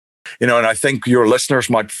And I think your listeners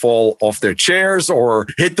might fall off their chairs or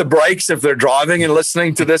hit the brakes if they're driving and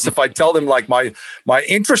listening to this. If I tell them like my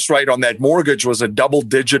interest rate on that mortgage was a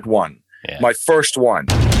double-digit one, my first one.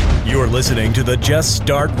 You're listening to the Just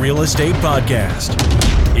Start Real Estate Podcast.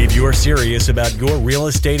 If you're serious about your real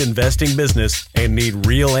estate investing business and need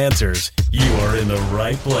real answers, you are in the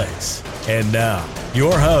right place. And now,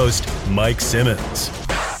 your host, Mike Simmons.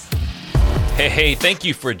 Hey, thank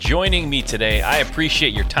you for joining me today. I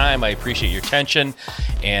appreciate your time. I appreciate your attention.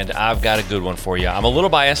 And I've got a good one for you. I'm a little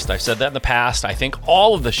biased. I've said that in the past. I think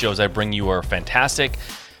all of the shows I bring you are fantastic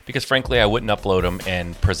because, frankly, I wouldn't upload them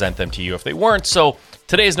and present them to you if they weren't. So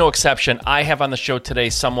today is no exception. I have on the show today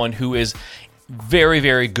someone who is very,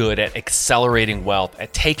 very good at accelerating wealth,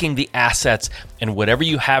 at taking the assets and whatever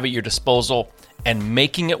you have at your disposal and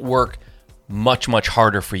making it work much, much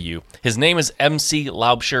harder for you. His name is MC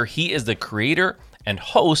Laubscher. He is the creator and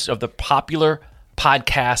host of the popular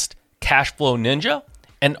podcast Cash Flow Ninja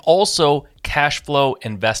and also Cash Flow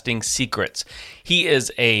Investing Secrets. He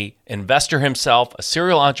is an investor himself, a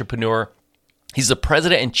serial entrepreneur. He's the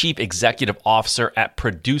president and chief executive officer at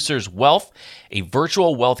Producers Wealth, a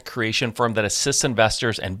virtual wealth creation firm that assists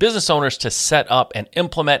investors and business owners to set up and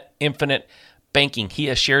implement infinite banking. He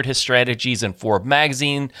has shared his strategies in Forbes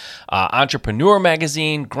Magazine, Entrepreneur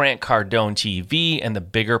Magazine, Grant Cardone TV, and the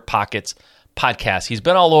Bigger Pockets podcast. He's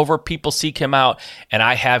been all over. People seek him out, and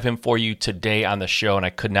I have him for you today on the show, and I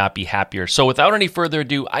could not be happier. So without any further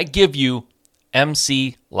ado, I give you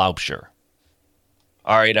MC Laubscher.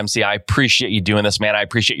 All right, MC, I appreciate you doing this, man. I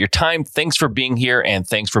appreciate your time. Thanks for being here, and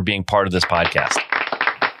thanks for being part of this podcast.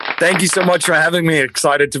 Thank you so much for having me.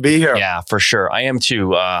 Excited to be here. Yeah, for sure. I am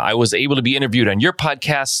too. I was able to be interviewed on your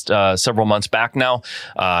podcast several months back now,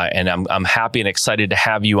 and I'm happy and excited to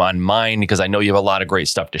have you on mine because I know you have a lot of great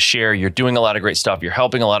stuff to share. You're doing a lot of great stuff. You're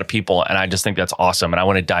helping a lot of people, and I just think that's awesome, and I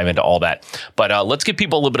want to dive into all that. But let's give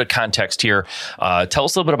people a little bit of context here. Tell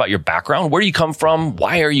us a little bit about your background. Where do you come from?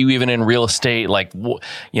 Why are you even in real estate? Like, what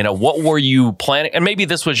were you planning? And maybe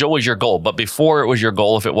this was always your goal, but before it was your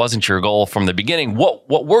goal, if it wasn't your goal from the beginning, what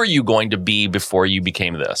were you going to be before you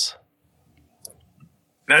became this?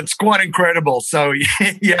 That's quite incredible. So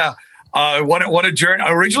yeah, what a journey.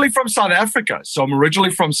 Originally from South Africa. So I'm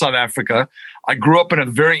originally from South Africa. I grew up in a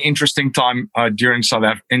very interesting time during South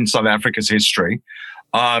Africa's history.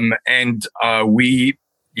 One of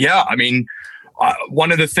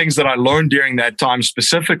the things that I learned during that time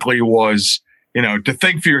specifically was to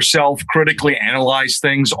think for yourself, critically analyze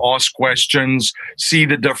things, ask questions, see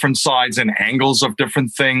the different sides and angles of different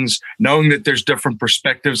things, knowing that there's different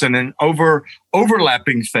perspectives and then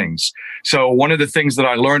overlapping things. So one of the things that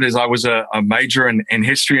I learned is I was a major in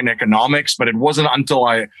history and economics, but it wasn't until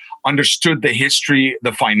I understood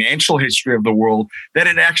the financial history of the world, that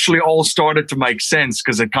it actually all started to make sense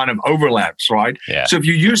because it kind of overlaps, right? Yeah. So if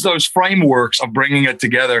you use those frameworks of bringing it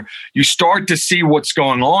together, you start to see what's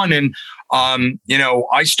going on. And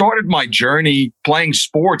I started my journey playing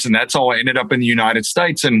sports, and that's how I ended up in the United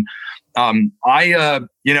States. And I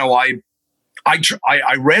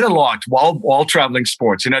read a lot while traveling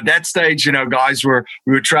sports. At that stage, guys we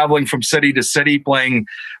were traveling from city to city, playing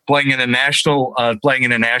in a national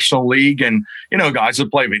league, and guys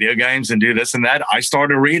would play video games and do this and that. I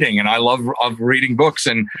started reading, and I love reading books.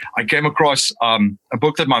 And I came across a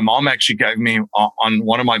book that my mom actually gave me on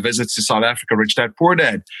one of my visits to South Africa, Rich Dad Poor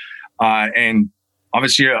Dad. And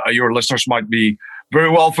obviously, your listeners might be very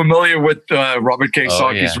well familiar with Robert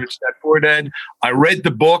Kiyosaki's Rich Dad Poor Dad. I read the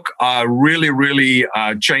book, really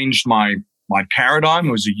changed my paradigm.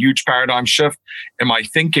 It was a huge paradigm shift in my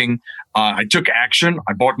thinking. I took action.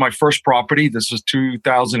 I bought my first property. This was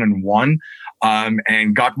 2001,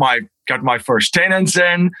 and got my first tenants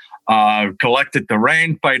in, collected the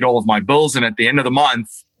rent, paid all of my bills, and at the end of the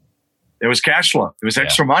month, there was cash flow. There was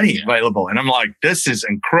extra money available. And I'm like, this is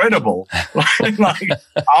incredible. like,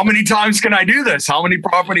 how many times can I do this? How many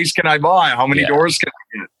properties can I buy? How many doors can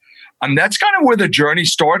I get? And that's kind of where the journey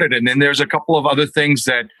started. And then there's a couple of other things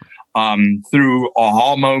that through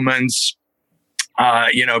aha moments,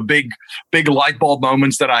 big light bulb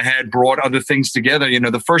moments that I had brought other things together.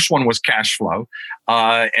 The first one was cash flow.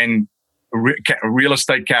 And real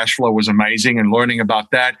estate cash flow was amazing, and learning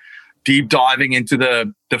about that. Deep diving into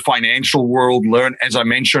the financial world,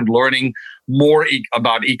 learning more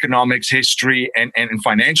about economics, history, and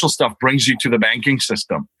financial stuff brings you to the banking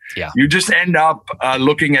system. Yeah. You just end up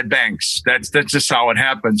looking at banks. That's just how it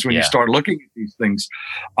happens when you start looking at these things.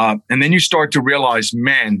 And then you start to realize,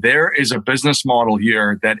 man, there is a business model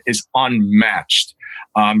here that is unmatched.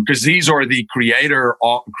 because these are the creators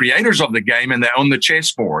of the game, and they own the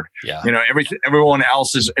chessboard. Yeah. Everyone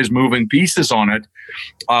else is moving pieces on it.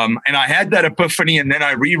 And I had that epiphany, and then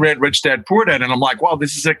I reread Rich Dad Poor Dad, and I'm like, wow,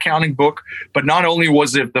 this is an accounting book. But not only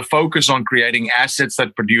was it the focus on creating assets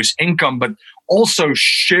that produce income, but also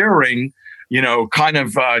sharing, kind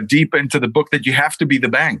of deep into the book that you have to be the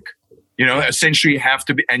bank. Essentially you have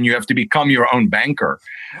to be, and you have to become your own banker.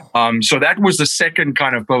 So that was the second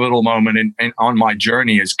kind of pivotal moment on my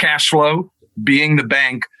journey, is cash flow, being the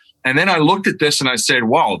bank. And then I looked at this and I said,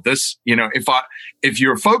 wow, this, if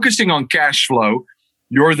you're focusing on cash flow,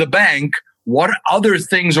 you're the bank. What other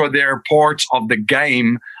things are there parts of the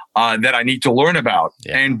game that I need to learn about?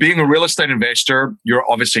 Yeah. And being a real estate investor, you're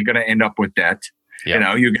obviously going to end up with debt.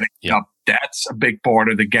 Yeah. You're going to end up. That's a big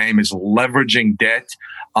part of the game, is leveraging debt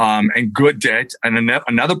and good debt. And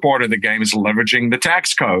another part of the game is leveraging the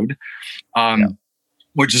tax code,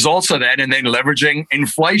 which is also that. And then leveraging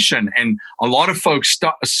inflation. And a lot of folks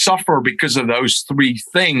suffer because of those three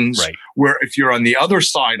things, right. Where if you're on the other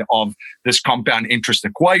side of this compound interest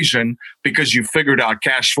equation, because you figured out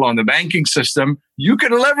cash flow in the banking system, you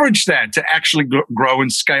can leverage that to actually grow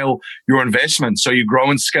and scale your investments. So you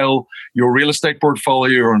grow and scale your real estate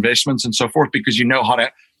portfolio, your investments, and so forth, because you know how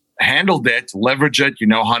to handle debt, leverage it, you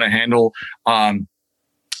know how to handle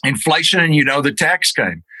inflation, and you know the tax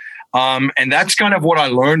game. And that's kind of what I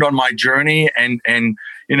learned on my journey. And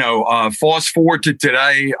fast forward to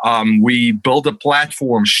today, we built a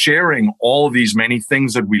platform sharing all of these many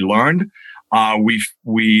things that we learned.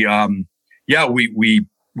 We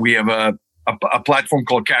have a platform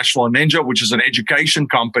called Cashflow Ninja, which is an education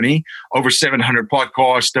company, over 700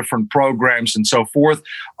 podcasts, different programs, and so forth,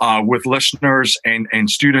 with listeners and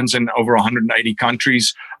students in over 180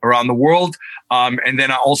 countries around the world. And then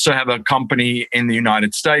I also have a company in the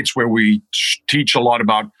United States where we teach a lot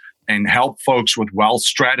about and help folks with wealth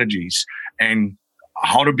strategies and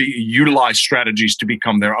how to utilize strategies to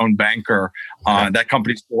become their own banker. That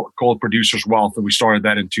company's called Producers Wealth, and we started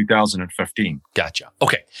that in 2015. Gotcha.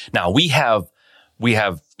 Okay. Now we have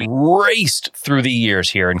raced through the years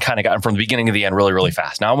here and kind of gotten from the beginning to the end really, really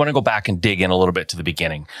fast. Now I want to go back and dig in a little bit to the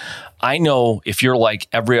beginning. I know if you're like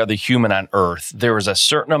every other human on earth, there is a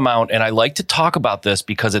certain amount, and I like to talk about this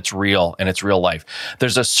because it's real and it's real life.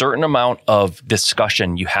 There's a certain amount of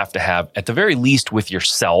discussion you have to have, at the very least with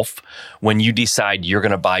yourself, when you decide you're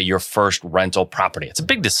going to buy your first rental property. It's a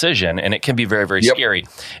big decision, and it can be very, very scary.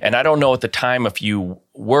 And I don't know at the time if you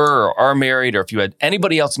were or are married, or if you had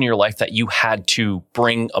anybody else in your life that you had to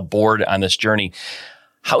bring aboard on this journey.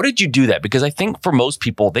 How did you do that? Because I think for most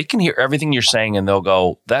people, they can hear everything you're saying and they'll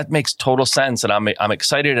go, that makes total sense. And I'm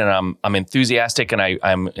excited and I'm enthusiastic and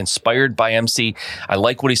I'm inspired by MC. I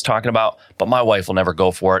like what he's talking about, but my wife will never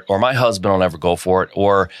go for it, or my husband will never go for it.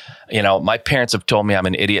 Or, my parents have told me I'm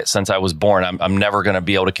an idiot since I was born. I'm never going to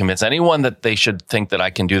be able to convince anyone that they should think that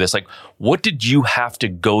I can do this. Like, what did you have to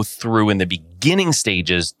go through in the beginning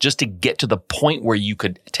stages just to get to the point where you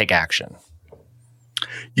could take action?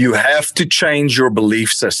 You have to change your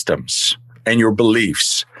belief systems and your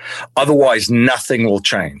beliefs. Otherwise, nothing will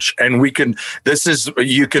change. And you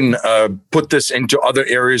can put this into other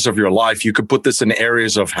areas of your life. You could put this in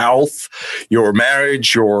areas of health, your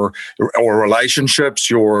marriage, or relationships,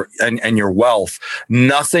 and your wealth.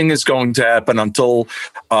 Nothing is going to happen until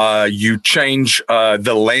you change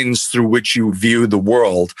the lens through which you view the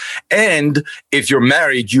world. And if you're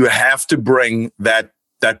married, you have to bring that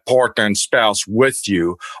partner and spouse with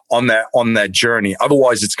you on that journey.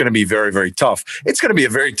 Otherwise, it's going to be very, very tough. It's going to be a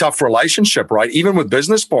very tough relationship, right? Even with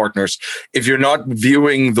business partners, if you're not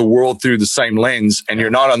viewing the world through the same lens and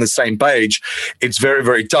you're not on the same page, it's very,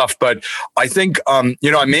 very tough. But I think,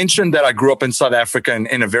 I mentioned that I grew up in South Africa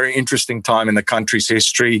in a very interesting time in the country's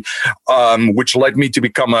history, which led me to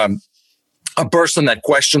become a person that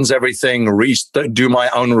questions everything, do my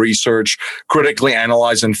own research, critically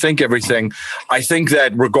analyze and think everything. I think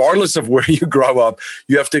that regardless of where you grow up,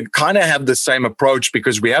 you have to kind of have the same approach,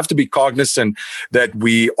 because we have to be cognizant that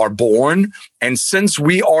we are born. And since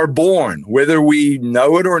we are born, whether we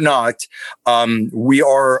know it or not, we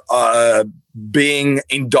are being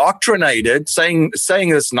indoctrinated, saying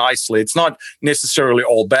this nicely. It's not necessarily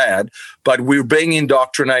all bad, but we're being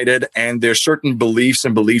indoctrinated, and there's certain beliefs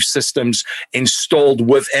and belief systems installed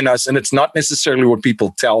within us. And it's not necessarily what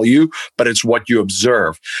people tell you, but it's what you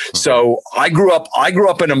observe. Mm-hmm. So I grew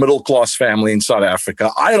up in a middle-class family in South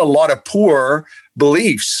Africa. I had a lot of poor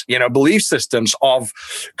beliefs, belief systems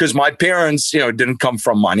because my parents, didn't come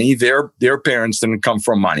from money. Their parents didn't come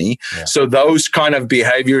from money. Yeah. So those kind of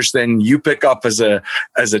behaviors then you pick up as a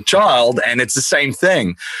child, and it's the same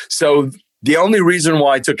thing. So the only reason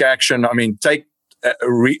why I took action, take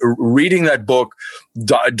reading that book,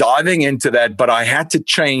 diving into that, but I had to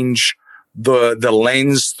change the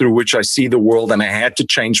lens through which I see the world, and I had to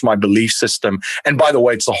change my belief system. And by the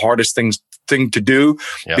way, it's the hardest thing to do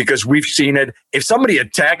because we've seen it. If somebody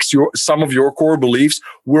attacks some of your core beliefs,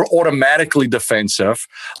 we're automatically defensive.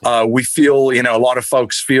 We feel, a lot of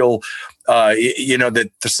folks feel, that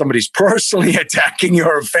somebody's personally attacking you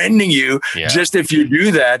or offending you just if you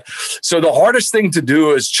do that. So the hardest thing to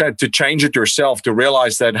do is to change it yourself, to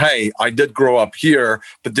realize that, hey, I did grow up here,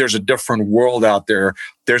 but there's a different world out there.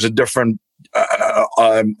 There's a different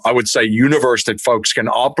I would say universe that folks can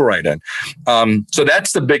operate in. So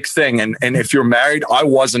that's the big thing. And if you're married, I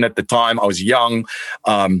wasn't at the time. I was young,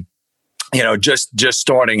 just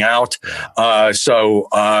starting out. This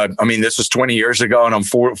was 20 years ago, and I'm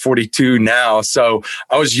 42 now. So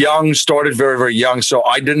I was young, started very, very young. So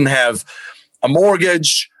I didn't have a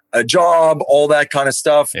mortgage, a job, all that kind of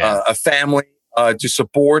stuff, a family to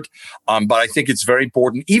support. But I think it's very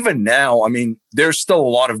important. Even now, there's still a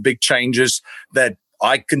lot of big changes that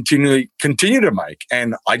I continue to make.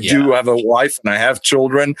 And I do have a wife, and I have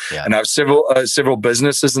children, and I have several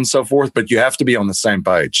businesses and so forth, but you have to be on the same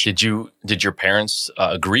page. Did your parents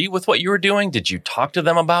agree with what you were doing? Did you talk to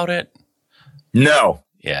them about it? No.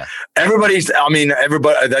 Yeah. Everybody,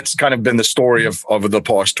 that's kind of been the story of over the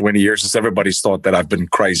past 20 years, is everybody's thought that I've been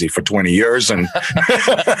crazy for 20 years. And,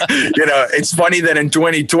 it's funny that in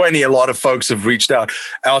 2020, a lot of folks have reached out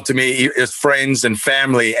to me as friends and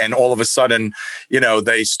family. And all of a sudden,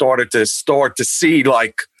 they started to see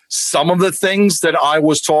like some of the things that I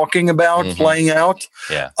was talking about playing out.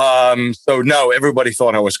 Yeah. So no, everybody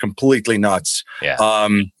thought I was completely nuts. Yeah.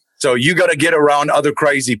 So you got to get around other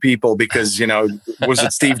crazy people because, was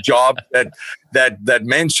it Steve Jobs that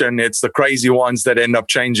mentioned it's the crazy ones that end up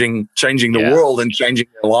changing the world and changing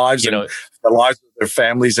their lives and the lives of their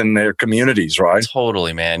families and their communities, right?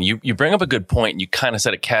 Totally, man. You bring up a good point. You kind of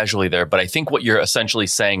said it casually there, but I think what you're essentially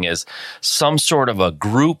saying is some sort of a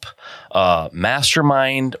group,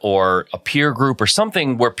 mastermind, or a peer group or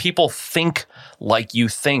something where people think like you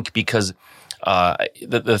think, because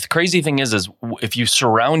the crazy thing is if you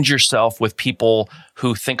surround yourself with people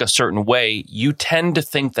who think a certain way, you tend to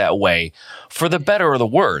think that way for the better or the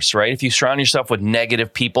worse, right? If you surround yourself with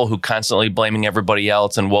negative people who constantly blaming everybody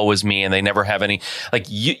else and woe is me, and they never have any, like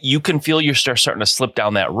you can feel you're starting to slip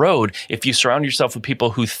down that road. If you surround yourself with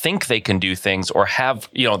people who think they can do things or have,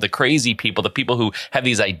 the crazy people, the people who have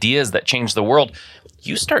these ideas that change the world,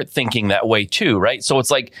 you start thinking that way too, right? So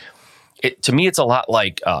it's like, to me, it's a lot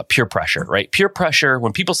like peer pressure, right? Peer pressure,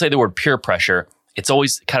 when people say the word peer pressure, it's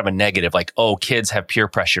always kind of a negative, like, oh, kids have peer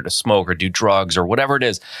pressure to smoke or do drugs or whatever it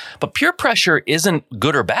is. But peer pressure isn't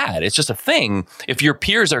good or bad. It's just a thing. If your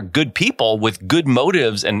peers are good people with good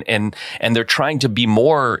motives and they're trying to be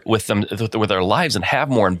more with their lives and have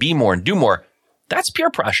more and be more and do more, that's peer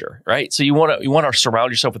pressure, right? So you want to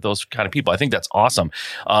surround yourself with those kind of people. I think that's awesome.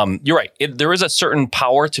 You're right. There is a certain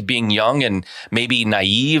power to being young and maybe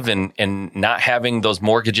naive and not having those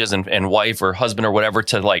mortgages and wife or husband or whatever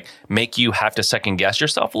to like make you have to second guess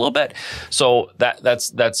yourself a little bit. So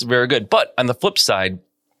that's very good. But on the flip side,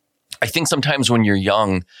 I think sometimes when you're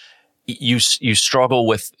young, you struggle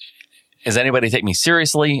with, does anybody take me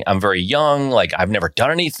seriously? I'm very young. Like I've never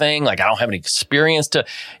done anything. Like I don't have any experience to,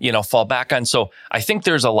 fall back on. So I think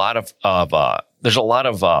there's a lot of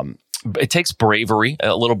it takes bravery,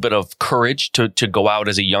 a little bit of courage to go out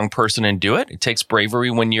as a young person and do it. It takes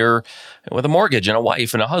bravery when you're with a mortgage and a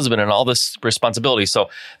wife and a husband and all this responsibility. So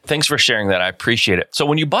thanks for sharing that. I appreciate it. So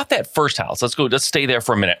when you bought that first house, let's stay there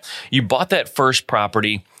for a minute. You bought that first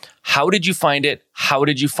property. How did you find it? How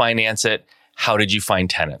did you finance it? How did you find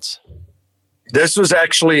tenants? This was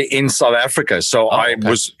actually in South Africa. So I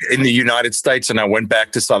was in the United States and I went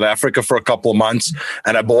back to South Africa for a couple of months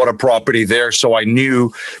and I bought a property there. So I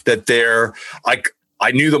knew that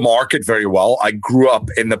I knew the market very well. I grew up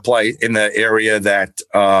in the area that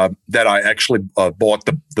I actually bought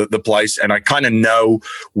the place, and I kind of know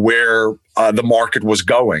where the market was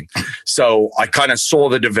going. So I kind of saw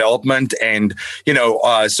the development, and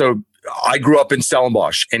so I grew up in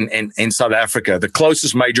Stellenbosch in South Africa. The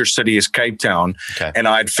closest major city is Cape Town, and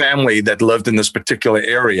I had family that lived in this particular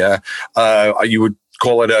area. You would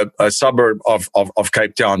call it a suburb of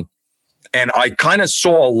Cape Town. And I kind of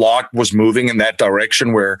saw a lot was moving in that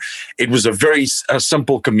direction, where it was a very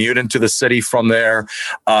simple commute into the city from there.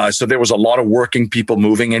 So there was a lot of working people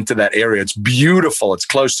moving into that area. It's beautiful. It's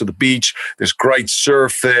close to the beach. There's great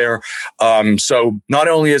surf there. So not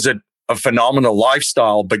only is it a phenomenal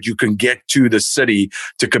lifestyle, but you can get to the city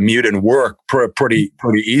to commute and work pretty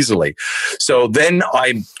easily. So then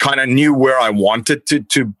I kind of knew where I wanted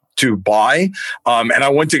to to buy. And I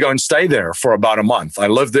went to go and stay there for about a month. I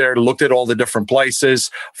lived there, looked at all the different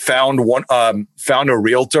places, found a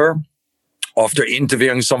realtor after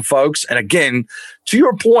interviewing some folks. And again, to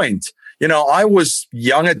your point, I was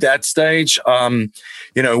young at that stage.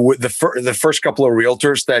 With the first couple of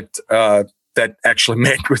realtors that actually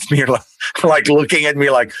met with me, like looking at me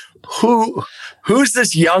like, who's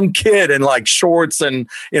this young kid in like shorts and,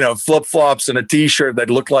 flip flops and a t-shirt that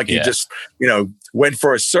looked like he just, went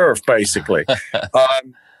for a surf basically.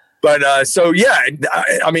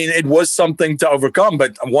 It was something to overcome.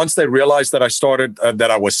 But once they realized that I started,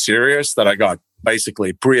 that I was serious, that I got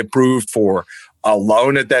basically pre-approved for a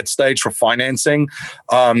loan at that stage for financing,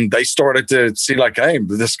 they started to see like, hey,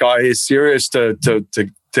 this guy is serious to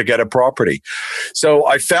get a property. So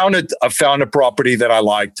I found a property that I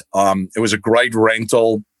liked. It was a great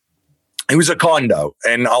rental. It was a condo,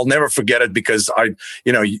 and I'll never forget it because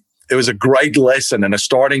it was a great lesson and a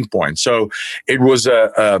starting point. So it was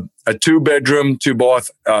a 2-bedroom, 2-bath,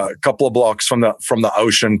 a couple of blocks from the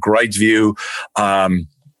ocean, great view,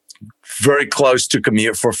 very close to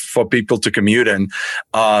commute for people to commute in.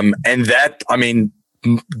 And that,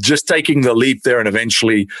 just taking the leap there and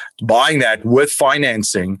eventually buying that with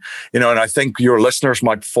financing, and I think your listeners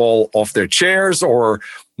might fall off their chairs or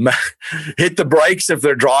hit the brakes if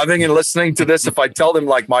they're driving and listening to this. If I tell them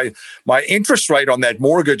like my interest rate on that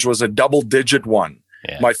mortgage was a double-digit one,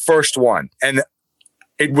 my first one, and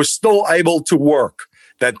it was still able to work.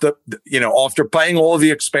 That after paying all of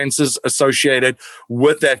the expenses associated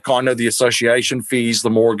with that condo, the association fees,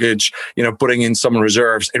 the mortgage, putting in some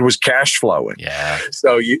reserves, it was cash flowing. Yeah.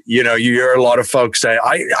 So you hear a lot of folks say,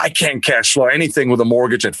 I can't cash flow anything with a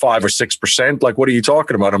mortgage at 5 or 6%. Like, what are you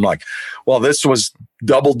talking about? I'm like, well, this was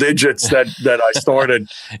double digits that I started,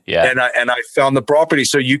 and I found the property.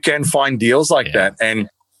 So you can find deals like that. And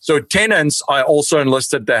so tenants, I also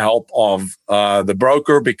enlisted the help of the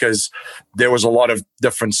broker because there was a lot of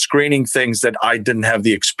different screening things that I didn't have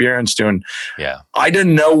the experience doing. I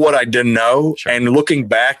didn't know what I didn't know. Sure. And looking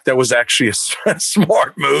back, that was actually a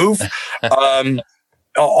smart move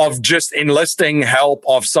of just enlisting help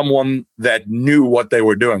of someone that knew what they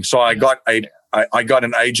were doing. So I got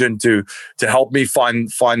an agent to help me find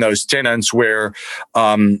those tenants where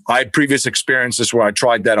I had previous experiences where I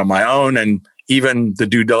tried that on my own, and even the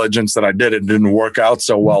due diligence that I did, it didn't work out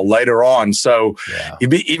so well later on. So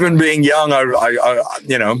even being young,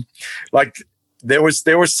 there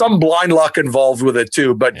was some blind luck involved with it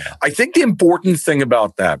too. But I think the important thing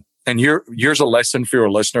about that, and here's a lesson for your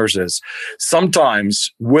listeners, is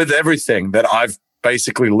sometimes with everything that I've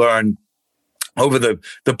basically learned over the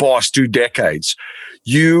past 2 decades,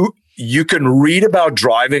 you can read about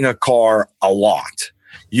driving a car a lot.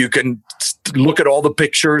 You can look at all the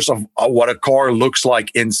pictures of what a car looks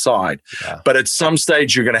like inside. But at some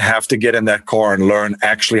stage, you're going to have to get in that car and learn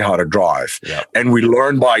actually how to drive. And we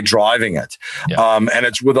learn by driving it. And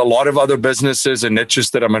it's with a lot of other businesses and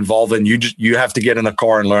niches that I'm involved in. You have to get in the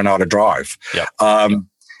car and learn how to drive. And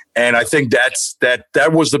I think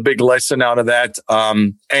that was the big lesson out of that.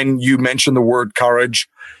 And you mentioned the word courage.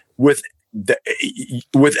 With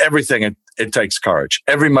everything, it takes courage.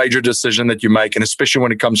 Every major decision that you make, and especially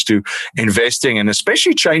when it comes to investing and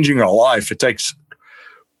especially changing your life, it takes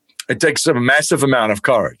a massive amount of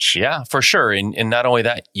courage. Yeah, for sure. And not only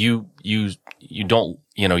that, you don't,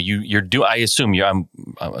 I'm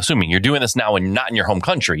assuming you're doing this now and not in your home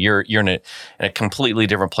country. You're in a completely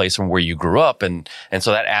different place from where you grew up. And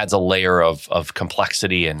so that adds a layer of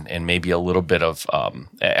complexity and maybe a little bit of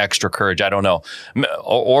extra courage. I don't know.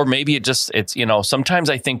 Or maybe it's, sometimes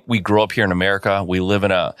I think we grow up here in America. We live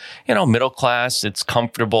in a, middle class. It's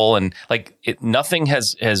comfortable. And like nothing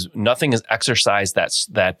has exercised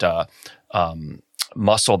that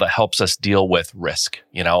muscle that helps us deal with risk,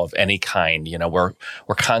 of any kind. We're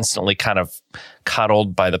constantly kind of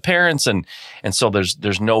coddled by the parents, and so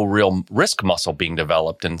there's no real risk muscle being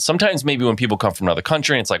developed. And sometimes maybe when people come from another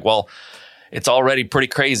country, it's like, well, it's already pretty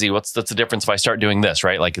crazy. What's the difference if I start doing this,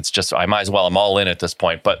 right? Like it's just, I'm all in at this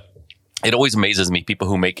point. But it always amazes me, people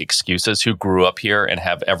who make excuses, who grew up here and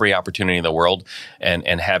have every opportunity in the world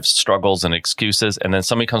and have struggles and excuses. And then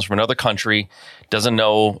somebody comes from another country, doesn't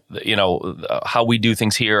know, how we do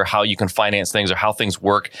things here, how you can finance things or how things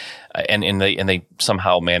work. And they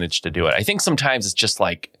somehow manage to do it. I think sometimes it's just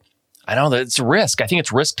like, I don't know, it's risk. I think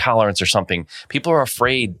it's risk tolerance or something. People are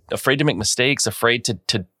afraid to make mistakes, afraid to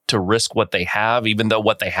risk what they have, even though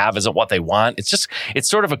what they have isn't what they want. It's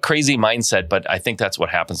sort of a crazy mindset, but I think that's what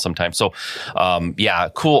happens sometimes. So,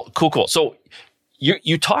 cool. So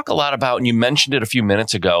You talk a lot about, and you mentioned it a few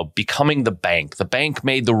minutes ago, becoming the bank. The bank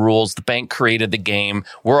made the rules. The bank created the game.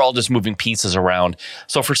 We're all just moving pieces around.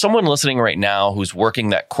 So for someone listening right now who's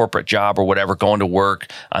working that corporate job or whatever, going to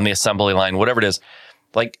work on the assembly line, whatever it is,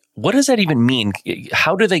 like, what does that even mean?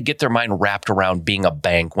 How do they get their mind wrapped around being a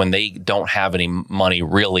bank when they don't have any money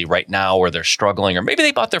really right now, or they're struggling, or maybe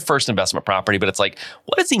they bought their first investment property, but it's like,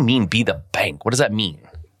 what does he mean, be the bank? What does that mean?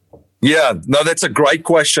 Yeah, no, that's a great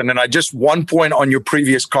question. And I just, one point on your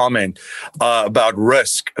previous comment about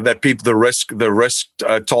risk, that people, the risk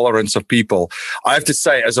tolerance of people. I have to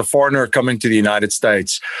say, as a foreigner coming to the United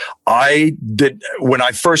States, when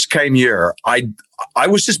I first came here, I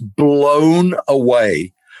was just blown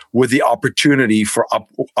away with the opportunity for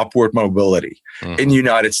upward mobility in the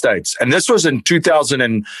United States. And this was in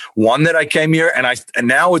 2001 that I came here, and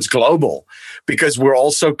now it's global because we're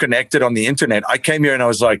also connected on the internet. I came here and I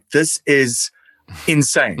was like, this is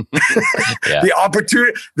insane. The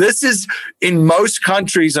opportunity, this is in most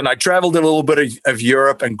countries, and I traveled a little bit of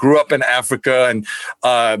Europe and grew up in Africa, and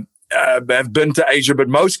I've been to Asia, but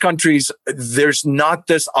most countries, there's not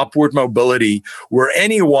this upward mobility where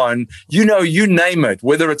anyone, you name it,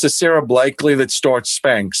 whether it's a Sarah Blakely that starts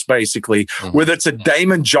Spanx, basically, whether it's a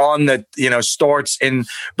Damon John that, starts in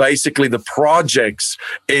basically the projects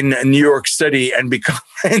in New York City and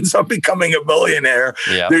ends up becoming a billionaire.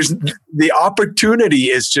 Yeah. There's the opportunity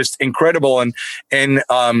is just incredible. And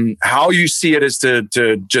how you see it is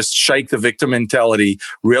to just shake the victim mentality,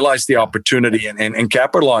 realize the opportunity and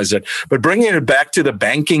capitalize it. But bringing it back to the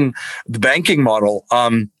banking model,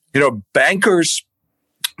 bankers,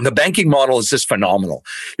 the banking model is just phenomenal.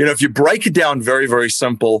 If you break it down very, very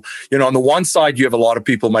simple, on the one side, you have a lot of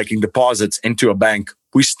people making deposits into a bank.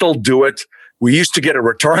 We still do it. We used to get a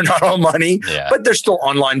return on our money, but there's still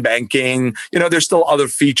online banking. There's still other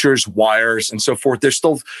features, wires, and so forth. There's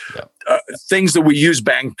still things that we use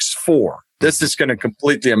banks for. This is going to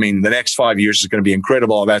completely, the next 5 years is going to be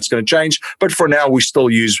incredible. All that's going to change. But for now, we still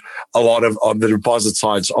use a lot of the deposit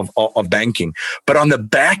sides of banking. But on the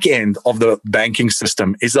back end of the banking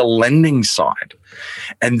system is a lending side.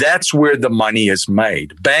 And that's where the money is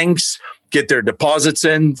made. Banks get their deposits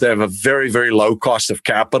in. They have a very, very low cost of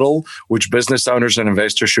capital, which business owners and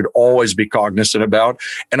investors should always be cognizant about.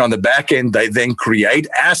 And on the back end, they then create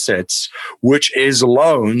assets, which is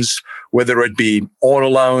loans, whether it be auto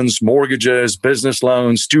loans, mortgages, business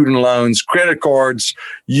loans, student loans, credit cards,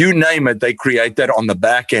 you name it, they create that on the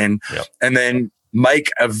back end and then make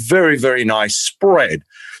a very, very nice spread.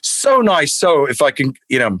 So nice. So if I can,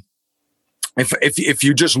 if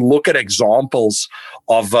you just look at examples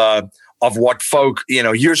of what folk,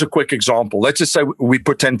 here's a quick example. Let's just say we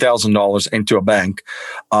put $10,000 into a bank,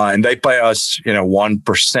 and they pay us,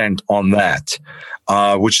 1% on that,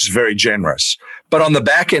 which is very generous. But on the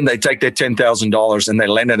back end, they take that $10,000 and they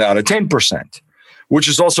lend it out at 10%, which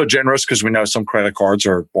is also generous because we know some credit cards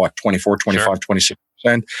are 24, 25,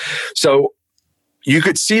 26%. So you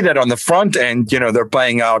could see that on the front end, they're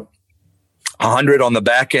paying out 100 on the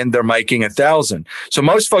back end, they're making 1,000. So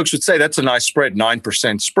most folks would say that's a nice spread,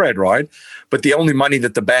 9% spread, right? But the only money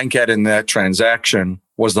that the bank had in that transaction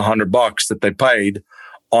was the $100 that they paid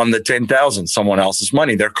on the 10,000, someone else's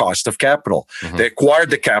money, their cost of capital. They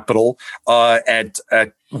acquired the capital at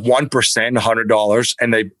 1%, $100,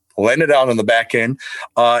 and they lend it out on the back end,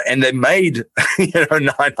 and they made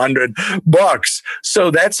 $900. So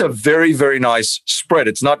that's a very, very nice spread.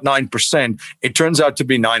 It's not 9%. It turns out to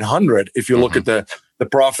be 900 if you look at the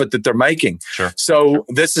profit that they're making. Sure. So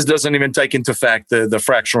this doesn't even take into fact the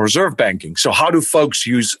fractional reserve banking. So how do folks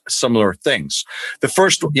use similar things? The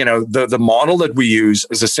first, the model that we use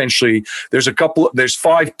is essentially, there's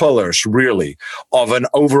 5 pillars really of an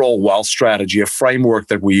overall wealth strategy, a framework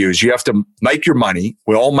that we use. You have to make your money.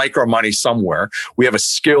 We all make our money somewhere. We have a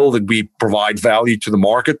skill that we provide value to the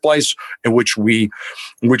marketplace in which we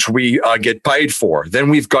get paid for. Then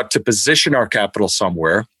we've got to position our capital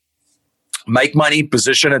somewhere. Make money,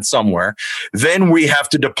 position it somewhere. Then we have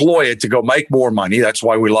to deploy it to go make more money. That's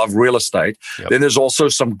why we love real estate. Then there's also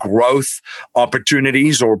some growth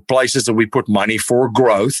opportunities or places that we put money for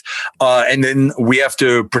growth. And then we have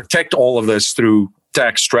to protect all of this through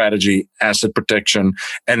tax strategy, asset protection,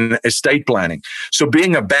 and estate planning. So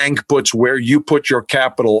being a bank puts where you put your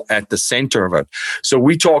capital at the center of it. So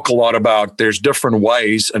we talk a lot about there's different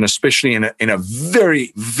ways, and especially in a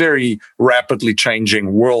very, very rapidly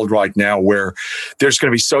changing world right now where there's going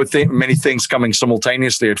to be so many things coming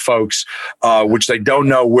simultaneously at folks, which they don't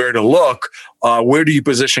know where to look. Where do you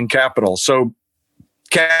position capital? So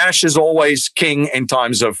cash is always king in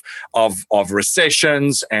times of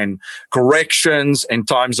recessions and corrections, in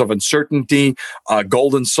times of uncertainty.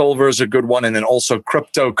 Gold and silver is a good one, and then also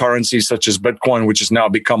cryptocurrencies such as Bitcoin, which has now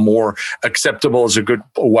become more acceptable, is a good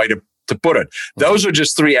way to put it. Those are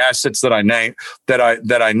just three assets that I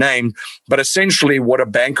named. But essentially, what a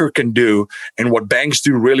banker can do and what banks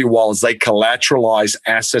do really well is they collateralize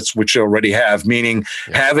assets which they already have, meaning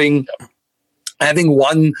having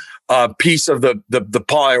one piece of the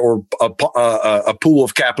pie or a pool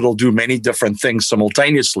of capital do many different things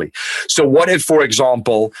simultaneously. So what if, for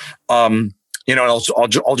example,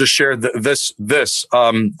 I'll just share this.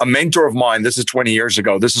 A mentor of mine, this is 20 years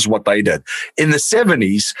ago, this is what they did. In the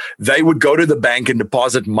 70s, they would go to the bank and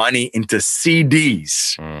deposit money into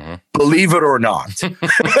CDs, believe it or not,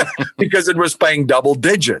 because it was paying double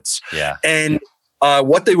digits. Yeah. And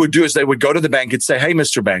what they would do is they would go to the bank and say, hey,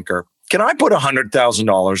 Mr. Banker, can I put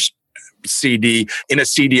 $100,000 CD in a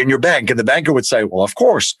CD in your bank? And the banker would say, well, of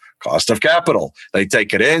course, cost of capital. They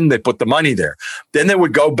take it in, they put the money there. Then they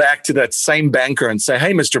would go back to that same banker and say,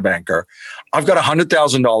 hey, Mr. Banker, I've got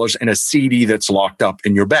 $100,000 in a CD that's locked up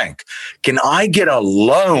in your bank. Can I get a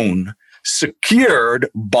loan secured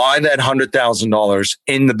by that $100,000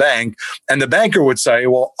 in the bank? And the banker would say,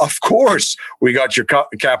 well, of course, we got your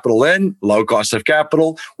capital in, low cost of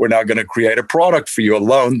capital. We're now going to create a product for you, a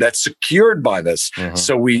loan that's secured by this.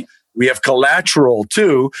 So we have collateral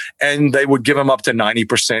too, and they would give them up to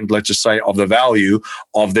 90%, let's just say, of the value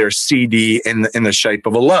of their CD in the shape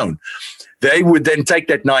of a loan. They would then take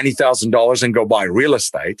that $90,000 and go buy real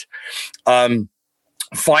estate.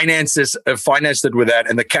 Financed it with that,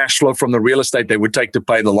 and the cash flow from the real estate they would take to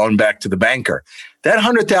pay the loan back to the banker. That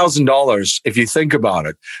 $100,000, if you think about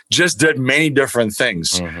it, just did many different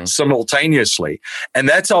things simultaneously. And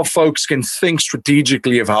that's how folks can think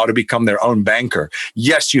strategically of how to become their own banker.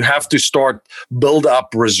 Yes, you have to build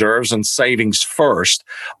up reserves and savings first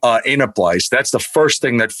in a place. That's the first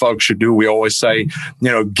thing that folks should do. We always say,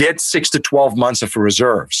 get 6 to 12 months of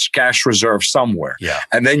reserves, cash reserves somewhere. Yeah.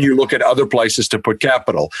 And then you look at other places to put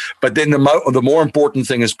capital. But then the more important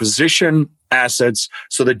thing is position assets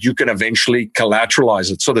so that you can eventually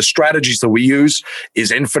collateralize it. So the strategies that we use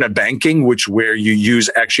is infinite banking, where you use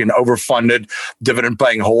actually an overfunded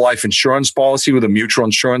dividend-paying whole life insurance policy with a mutual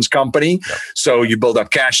insurance company. Yep. So you build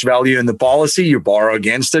up cash value in the policy, you borrow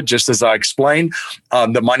against it, just as I explained.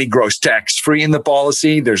 The money grows tax-free in the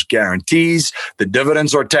policy. There's guarantees. The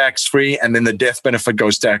dividends are tax-free, and then the death benefit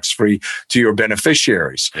goes tax-free to your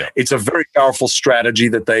beneficiaries. Yep. It's a very powerful strategy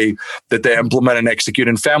that they implement and execute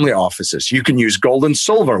in family offices. You can use gold and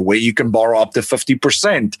silver, where you can borrow up to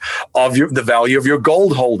 50% of the value of your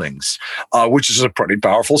gold holdings, which is a pretty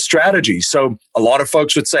powerful strategy. So a lot of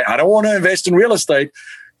folks would say, I don't want to invest in real estate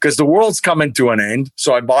because the world's coming to an end,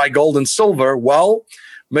 so I buy gold and silver. Well,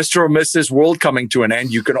 Mr. or Mrs. World coming to an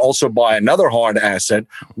end, you can also buy another hard asset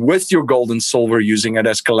with your gold and silver using it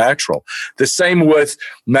as collateral. The same with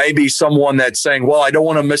maybe someone that's saying, well, I don't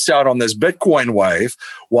want to miss out on this Bitcoin wave.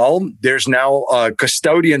 Well, there's now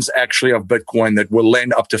custodians actually of Bitcoin that will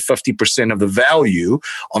lend up to 50% of the value.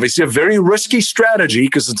 Obviously, a very risky strategy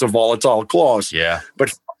because it's a volatile clause. Yeah.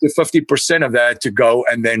 But to 50% of that to go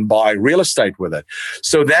and then buy real estate with it.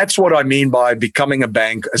 So that's what I mean by becoming a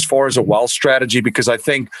bank as far as a wealth strategy, because I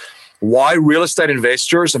think why real estate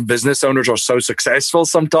investors and business owners are so successful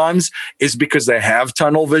sometimes is because they have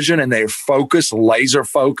tunnel vision and they're focused, laser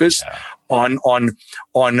focused on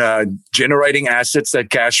generating assets that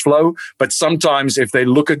cash flow. But sometimes if they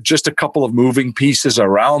look at just a couple of moving pieces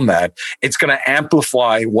around that, it's going to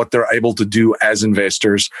amplify what they're able to do as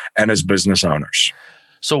investors and as business owners.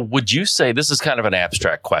 So would you say, this is kind of an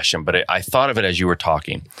abstract question, but I thought of it as you were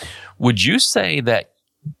talking. Would you say that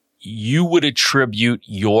you would attribute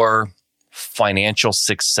your financial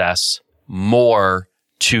success more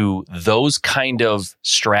to those kind of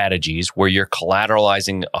strategies where you're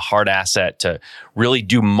collateralizing a hard asset to really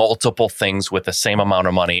do multiple things with the same amount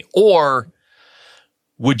of money? Or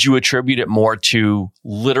would you attribute it more to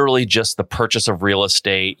literally just the purchase of real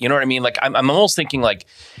estate? You know what I mean? Like I'm almost thinking like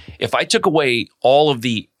if I took away all of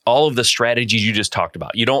the strategies you just talked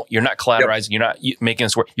about, you're not collateralizing, you're not making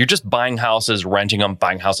this work. You're just buying houses, renting them,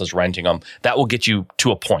 renting them. That will get you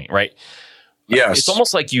to a point, right? Yes. It's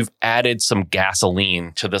almost like you've added some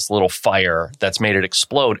gasoline to this little fire that's made it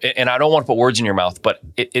explode. And I don't want to put words in your mouth, but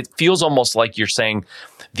it feels almost like you're saying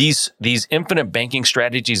these infinite banking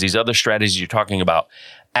strategies, these other strategies you're talking about,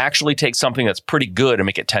 actually take something that's pretty good and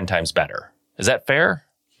make it 10 times better. Is that fair?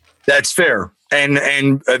 That's fair. And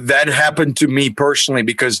that happened to me personally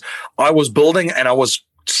because I was building and I was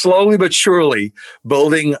slowly but surely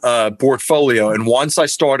building a portfolio. And once I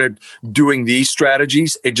started doing these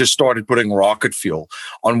strategies, it just started putting rocket fuel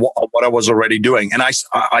on what I was already doing. And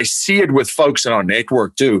I see it with folks in our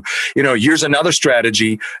network too. Here's another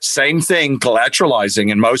strategy, same thing,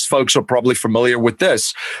 collateralizing. And most folks are probably familiar with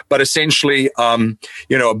this. But essentially,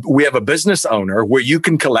 we have a business owner where you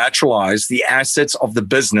can collateralize the assets of the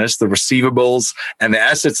business, the receivables and the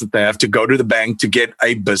assets that they have, to go to the bank to get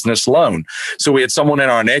a business loan. So we had someone in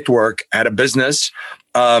our network had a business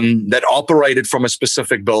that operated from a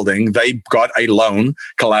specific building. They got a loan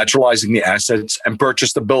collateralizing the assets and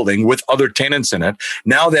purchased the building with other tenants in it.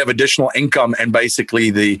 Now they have additional income, and basically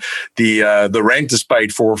the rent is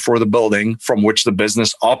paid for the building from which the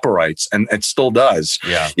business operates, and it still does.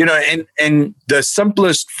 Yeah. And the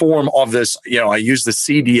simplest form of this, I use the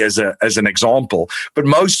CD as an example, but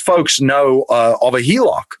most folks know of a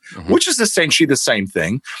HELOC, which is essentially the same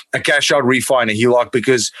thing, a cash out refi and a HELOC,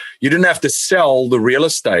 because you didn't have to sell the real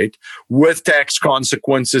estate with tax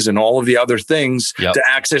consequences and all of the other things to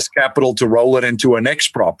access capital to roll it into a next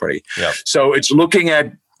property. Yep. So it's looking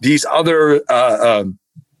at these other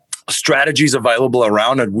strategies available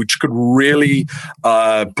around it, which could really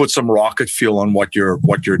put some rocket fuel on what you're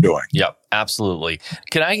doing. Yep, absolutely.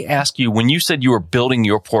 Can I ask you, when you said you were building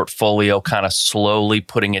your portfolio, kind of slowly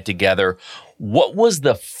putting it together, what was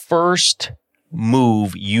the first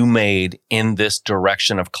move you made in this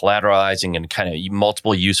direction of collateralizing and kind of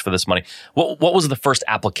multiple use for this money? What was the first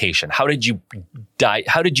application? How did you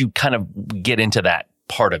kind of get into that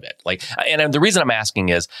part of it? And the reason I'm asking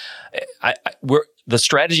is, the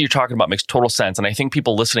strategy you're talking about makes total sense, and I think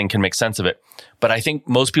people listening can make sense of it. But I think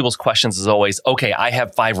most people's questions is always, okay, I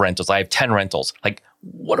have 5 rentals, I have 10 rentals.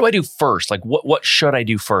 What do I do first? What should I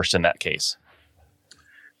do first in that case?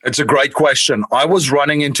 It's a great question. I was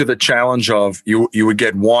running into the challenge of you would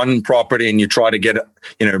get one property and you try to get,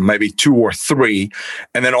 maybe 2 or 3.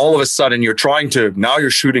 And then all of a sudden you're now you're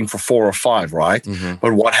shooting for 4 or 5, right? Mm-hmm.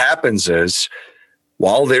 But what happens is,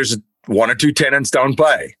 there's 1 or 2 tenants don't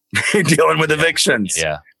pay, dealing with evictions.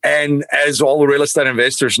 Yeah. And as all the real estate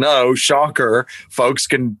investors know, shocker, folks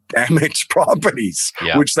can damage properties,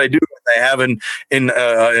 which they do. They have in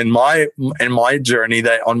my journey.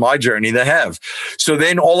 On my journey, they have. So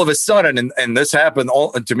then all of a sudden, and this happened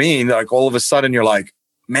to me. All of a sudden, you're like,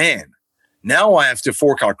 man, now I have to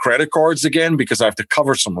fork out credit cards again because I have to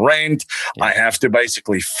cover some rent. Yeah. I have to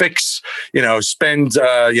basically fix, spend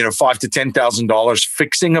 $5,000 to $10,000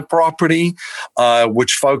 fixing a property,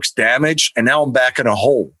 which folks damage, and now I'm back in a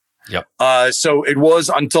hole. Yep. So it was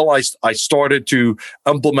until I started to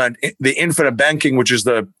implement the infinite banking, which is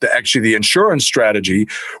actually the insurance strategy,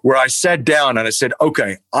 where I sat down and I said,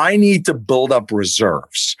 okay, I need to build up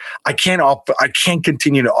reserves. I can't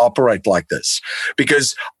continue to operate like this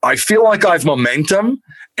because I feel like I have momentum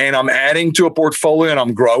and I'm adding to a portfolio and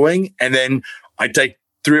I'm growing, and then I take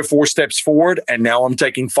 3 or 4 steps forward, and now I'm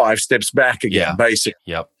taking 5 steps back again, basically.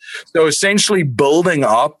 Yep. So essentially building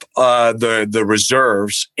up the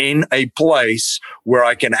reserves in a place where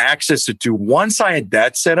I can access it to. Once I had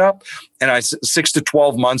that set up, and 6 to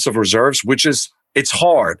 12 months of reserves, it's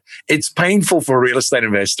hard. It's painful for real estate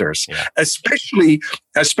investors, especially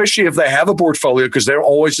if they have a portfolio, because they're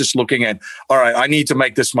always just looking at, all right, I need to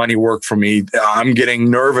make this money work for me. I'm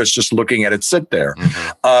getting nervous just looking at it sit there.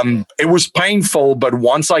 Mm-hmm. It was painful, but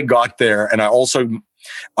once I got there, and I also,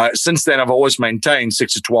 since then, I've always maintained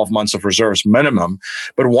 6 to 12 months of reserves minimum.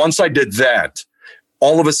 But once I did that,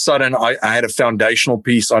 all of a sudden, I had a foundational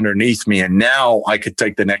piece underneath me, and now I could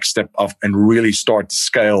take the next step up and really start to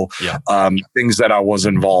scale things that I was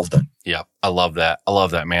involved in. Yeah, I love that. I love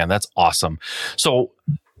that, man. That's awesome. So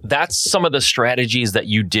that's some of the strategies that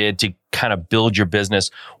you did to kind of build your business.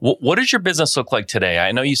 What does your business look like today?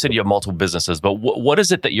 I know you said you have multiple businesses, but what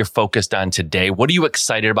is it that you're focused on today? What are you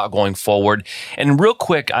excited about going forward? And real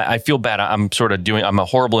quick, I feel bad. I'm a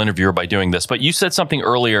horrible interviewer by doing this, but you said something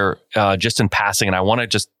earlier, just in passing, and I want to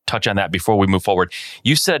just touch on that before we move forward.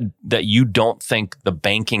 You said that you don't think the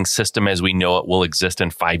banking system as we know it will exist in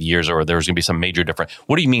 5 years, or there's going to be some major difference.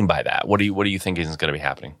 What do you mean by that? What do you think is going to be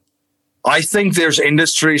happening? I think there's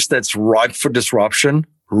industries that's ripe for disruption,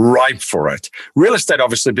 ripe for it. Real estate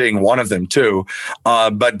obviously being one of them too.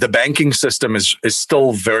 But the banking system is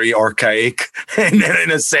still very archaic in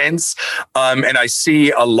a sense. And I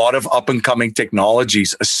see a lot of up and coming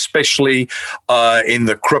technologies, especially in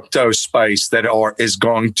the crypto space, that is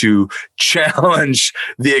going to challenge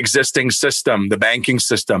the existing system, the banking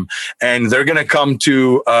system. And they're going to come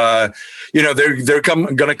to, they're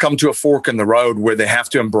going to come to a fork in the road where they have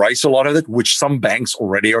to embrace a lot of it, which some banks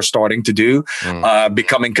already are starting to do,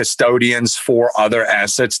 become becoming custodians for other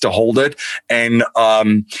assets to hold it. And,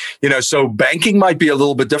 so banking might be a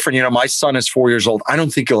little bit different. My son is 4 years old. I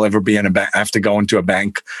don't think he'll ever be in a bank, have to go into a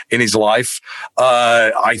bank in his life.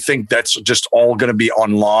 I think that's just all going to be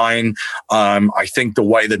online. I think the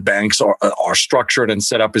way that banks are structured and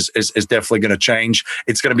set up is definitely going to change.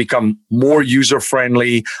 It's going to become more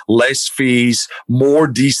user-friendly, less fees, more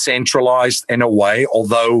decentralized in a way,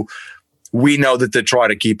 although we know that they try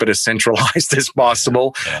to keep it as centralized as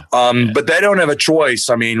possible. But they don't have a choice.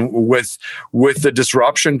 I mean, with the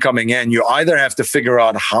disruption coming in, you either have to figure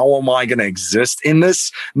out how am I going to exist in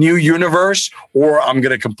this new universe, or I'm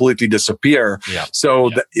going to completely disappear.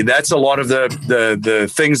 So that's a lot of the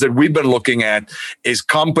things that we've been looking at is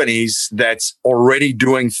companies that's already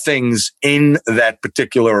doing things in that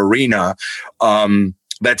particular arena.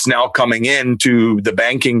 That's now coming into the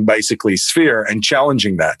banking basically sphere and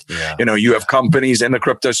challenging that. You have companies in the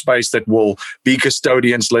crypto space that will be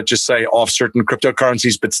custodians, let's just say, of certain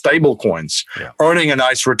cryptocurrencies, but stable coins, earning a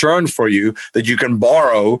nice return for you that you can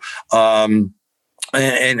borrow and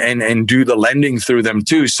do the lending through them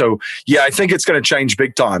too. So I think it's going to change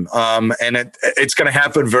big time. And it's going to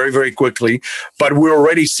happen very, very quickly. But we're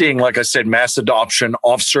already seeing, like I said, mass adoption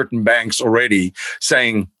of certain banks already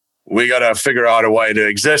saying, we got to figure out a way to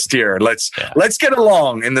exist here. Let's get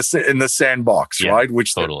along in the sandbox, right?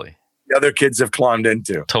 Which totally the other kids have climbed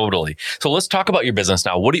into. Totally. So let's talk about your business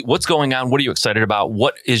now. What's going on? What are you excited about?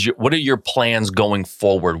 What are your plans going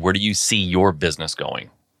forward? Where do you see your business going?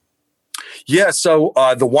 So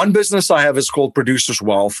the one business I have is called Producers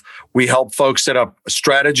Wealth. We help folks set up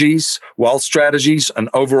strategies, wealth strategies, an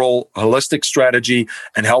overall holistic strategy,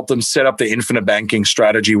 and help them set up the infinite banking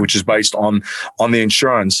strategy, which is based on the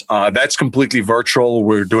insurance. That's completely virtual.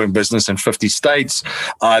 We're doing business in 50 states.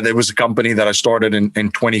 There was a company that I started in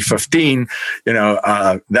 2015.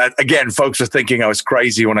 That again, folks are thinking I was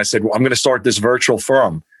crazy when I said, well, I'm going to start this virtual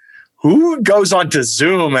firm. Who goes on to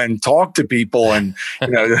Zoom and talk to people and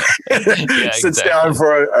sits down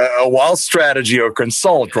for a wealth strategy or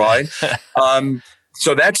consult, right?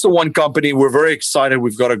 So that's the one company. We're very excited.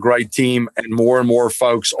 We've got a great team, and more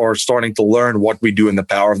folks are starting to learn what we do and the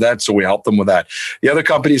power of that. So we help them with that. The other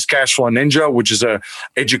company is Cashflow Ninja, which is a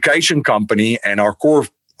education company, and our core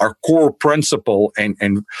principle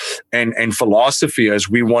and philosophy is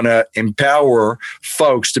we want to empower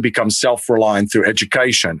folks to become self-reliant through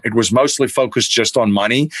education. It was mostly focused just on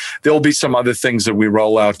money. There'll be some other things that we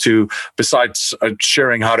roll out too, besides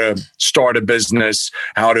sharing how to start a business,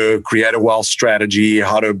 how to create a wealth strategy,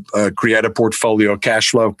 how to create a portfolio, cash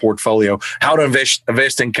flow portfolio, how to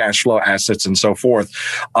invest in cash flow assets and so forth.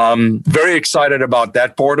 Very excited about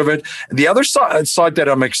that part of it. The other side that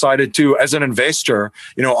I'm excited to as an investor,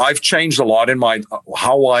 I've changed a lot in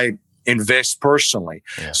how I invest personally.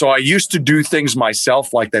 So I used to do things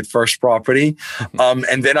myself, like that first property,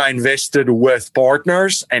 and then I invested with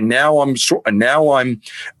partners, and now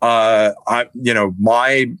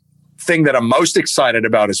my thing that I'm most excited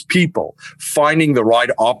about is people finding the right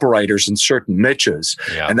operators in certain niches.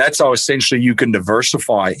 And that's how essentially you can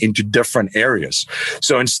diversify into different areas.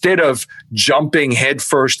 So instead of jumping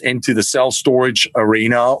headfirst into the self-storage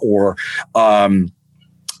arena or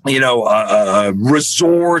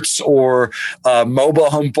resorts or mobile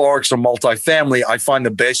home parks or multifamily, I find the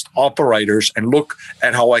best operators and look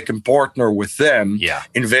at how I can partner with them,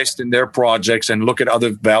 invest in their projects, and look at other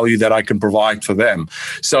value that I can provide for them.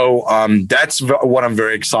 So that's what I'm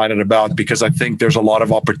very excited about, because I think there's a lot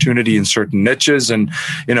of opportunity in certain niches. And,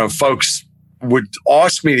 folks would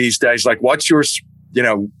ask me these days, like, what's your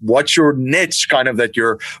niche kind of that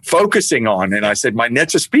you're focusing on? And I said, my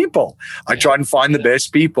niche is people. I try and find the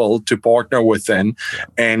best people to partner with them.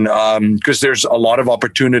 And because there's a lot of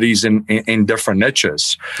opportunities in different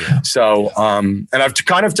niches. So, and I've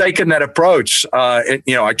kind of taken that approach.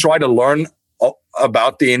 I try to learn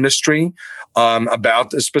about the industry,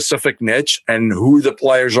 about a specific niche and who the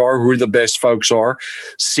players are, who the best folks are,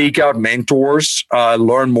 seek out mentors,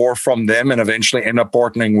 learn more from them, and eventually end up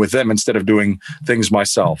partnering with them instead of doing things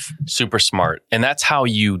myself. Super smart. And that's how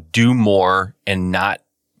you do more and not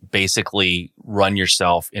basically run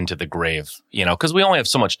yourself into the grave, because we only have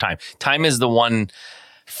so much time. Time is the one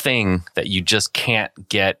thing that you just can't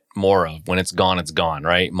get more of. When it's gone,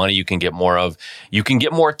 right? Money you can get more of. You can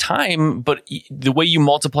get more time, but the way you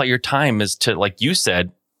multiply your time is to, like you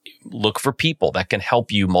said, look for people that can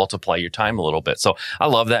help you multiply your time a little bit. So I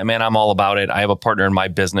love that, man. I'm all about it. I have a partner in my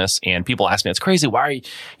business, and people ask me, it's crazy. Why are you,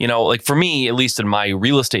 like for me, at least in my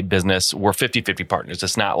real estate business, we're 50-50 partners.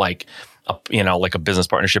 It's not like a business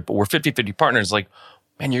partnership, but we're 50-50 partners. Like,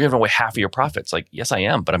 man, you're giving away half of your profits. Like, yes, I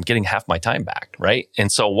am, but I'm getting half my time back, right?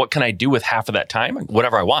 And so what can I do with half of that time?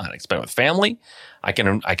 Whatever I want. I can spend it with family. I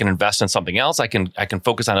can invest in something else. I can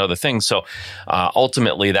focus on other things. So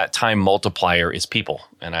ultimately, that time multiplier is people,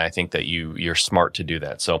 and I think that you're smart to do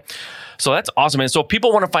that. So that's awesome. And so if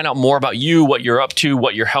people want to find out more about you, what you're up to,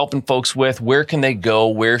 what you're helping folks with, where can they go?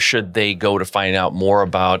 Where should they go to find out more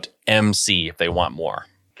about MC if they want more?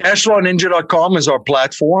 Cashflowninja.com is our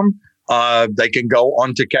platform. They can go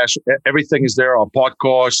on to Cash. Everything is there, our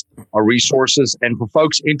podcast, our resources. And for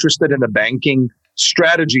folks interested in the banking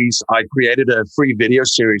strategies, I created a free video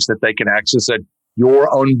series that they can access at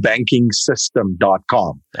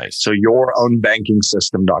yourownbankingsystem.com. Nice. So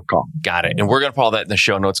yourownbankingsystem.com. Got it. And we're going to put all that in the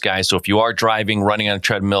show notes, guys. So if you are driving, running on a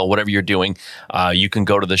treadmill, whatever you're doing, you can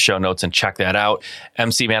go to the show notes and check that out.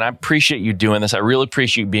 MC, man, I appreciate you doing this. I really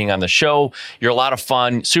appreciate you being on the show. You're a lot of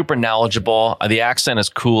fun, super knowledgeable. The accent is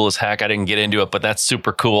cool as heck. I didn't get into it, but that's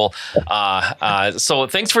super cool. So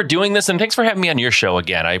thanks for doing this, and thanks for having me on your show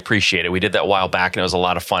again. I appreciate it. We did that a while back, and it was a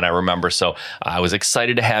lot of fun, I remember. So I was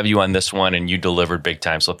excited to have you on this one, and you delivered big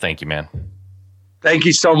time. So thank you, man. Thank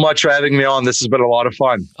you so much for having me on. This has been a lot of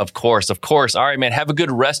fun. Of course. All right, man. Have a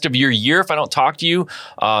good rest of your year. If I don't talk to you,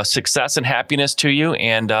 success and happiness to you.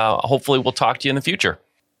 And hopefully we'll talk to you in the future.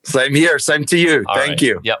 Same here. Same to you. Thank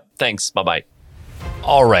you. Yep. Thanks. Bye-bye.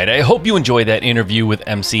 All right. I hope you enjoyed that interview with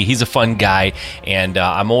MC. He's a fun guy, and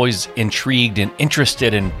I'm always intrigued and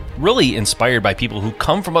interested and really inspired by people who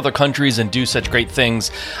come from other countries and do such great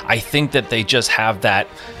things. I think that they just have that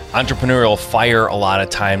entrepreneurial fire a lot of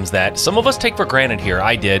times that some of us take for granted here.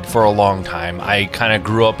 I did for a long time. I kind of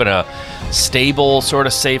grew up in a stable, sort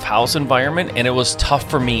of safe house environment, and it was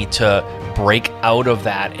tough for me to break out of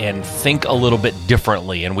that and think a little bit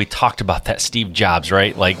differently. And we talked about that, Steve Jobs,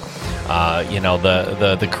 right? Like,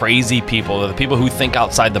 the crazy people, the people who think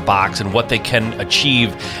outside the box and what they can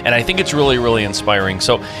achieve. And I think it's really, really inspiring.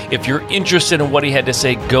 So if you're interested in what he had to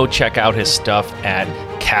say, go check out his stuff at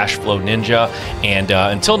Cashflow Ninja. And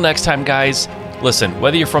until next time, guys, listen,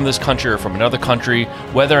 whether you're from this country or from another country,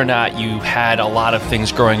 whether or not you had a lot of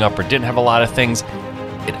things growing up or didn't have a lot of things,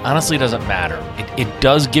 it honestly doesn't matter. It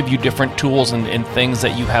does give you different tools and things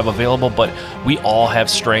that you have available, but we all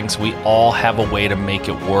have strengths. We all have a way to make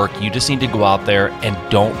it work. You just need to go out there and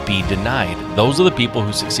don't be denied. Those are the people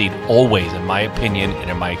who succeed always, in my opinion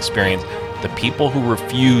and in my experience, the people who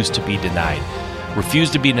refuse to be denied.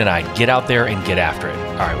 Refuse to be denied. Get out there and get after it.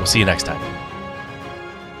 All right, we'll see you next time.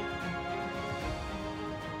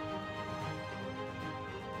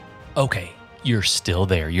 Okay. You're still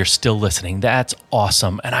there. You're still listening. That's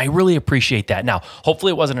awesome. And I really appreciate that. Now,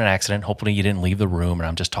 hopefully it wasn't an accident. Hopefully you didn't leave the room and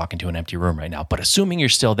I'm just talking to an empty room right now. But assuming you're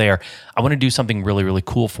still there, I want to do something really, really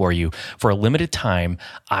cool for you. For a limited time,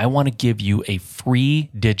 I want to give you a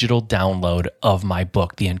free digital download of my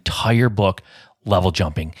book, the entire book, Level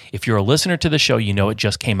Jumping. If you're a listener to the show, you know it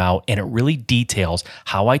just came out, and it really details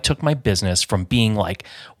how I took my business from being like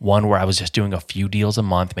one where I was just doing a few deals a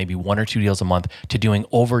month, maybe 1 or 2 deals a month, to doing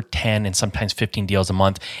over 10 and sometimes 15 deals a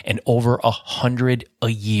month and over 100 a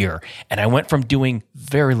year. And I went from doing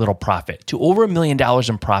very little profit to over $1 million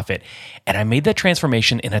in profit. And I made that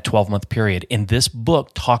transformation in a 12-month period. And this book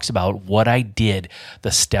talks about what I did, the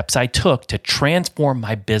steps I took to transform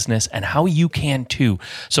my business, and how you can too.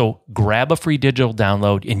 So grab a free digital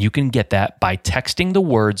download, and you can get that by texting the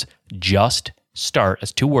words "just start"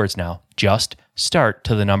 as 2 words now, "just start"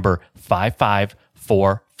 to the number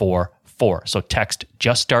 55444. So text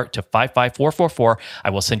 "just start" to 55444.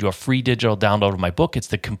 I will send you a free digital download of my book. It's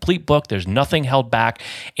the complete book. There's nothing held back,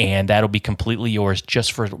 and that'll be completely yours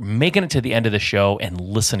just for making it to the end of the show and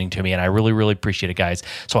listening to me. And I really, really appreciate it, guys.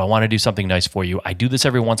 So I want to do something nice for you. I do this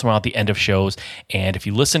every once in a while at the end of shows, and if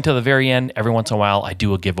you listen to the very end, every once in a while, I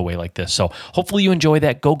do a giveaway like this. So hopefully you enjoy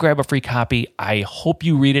that. Go grab a free copy. I hope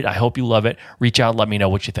you read it. I hope you love it. Reach out, let me know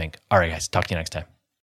what you think. All right, guys, talk to you next time.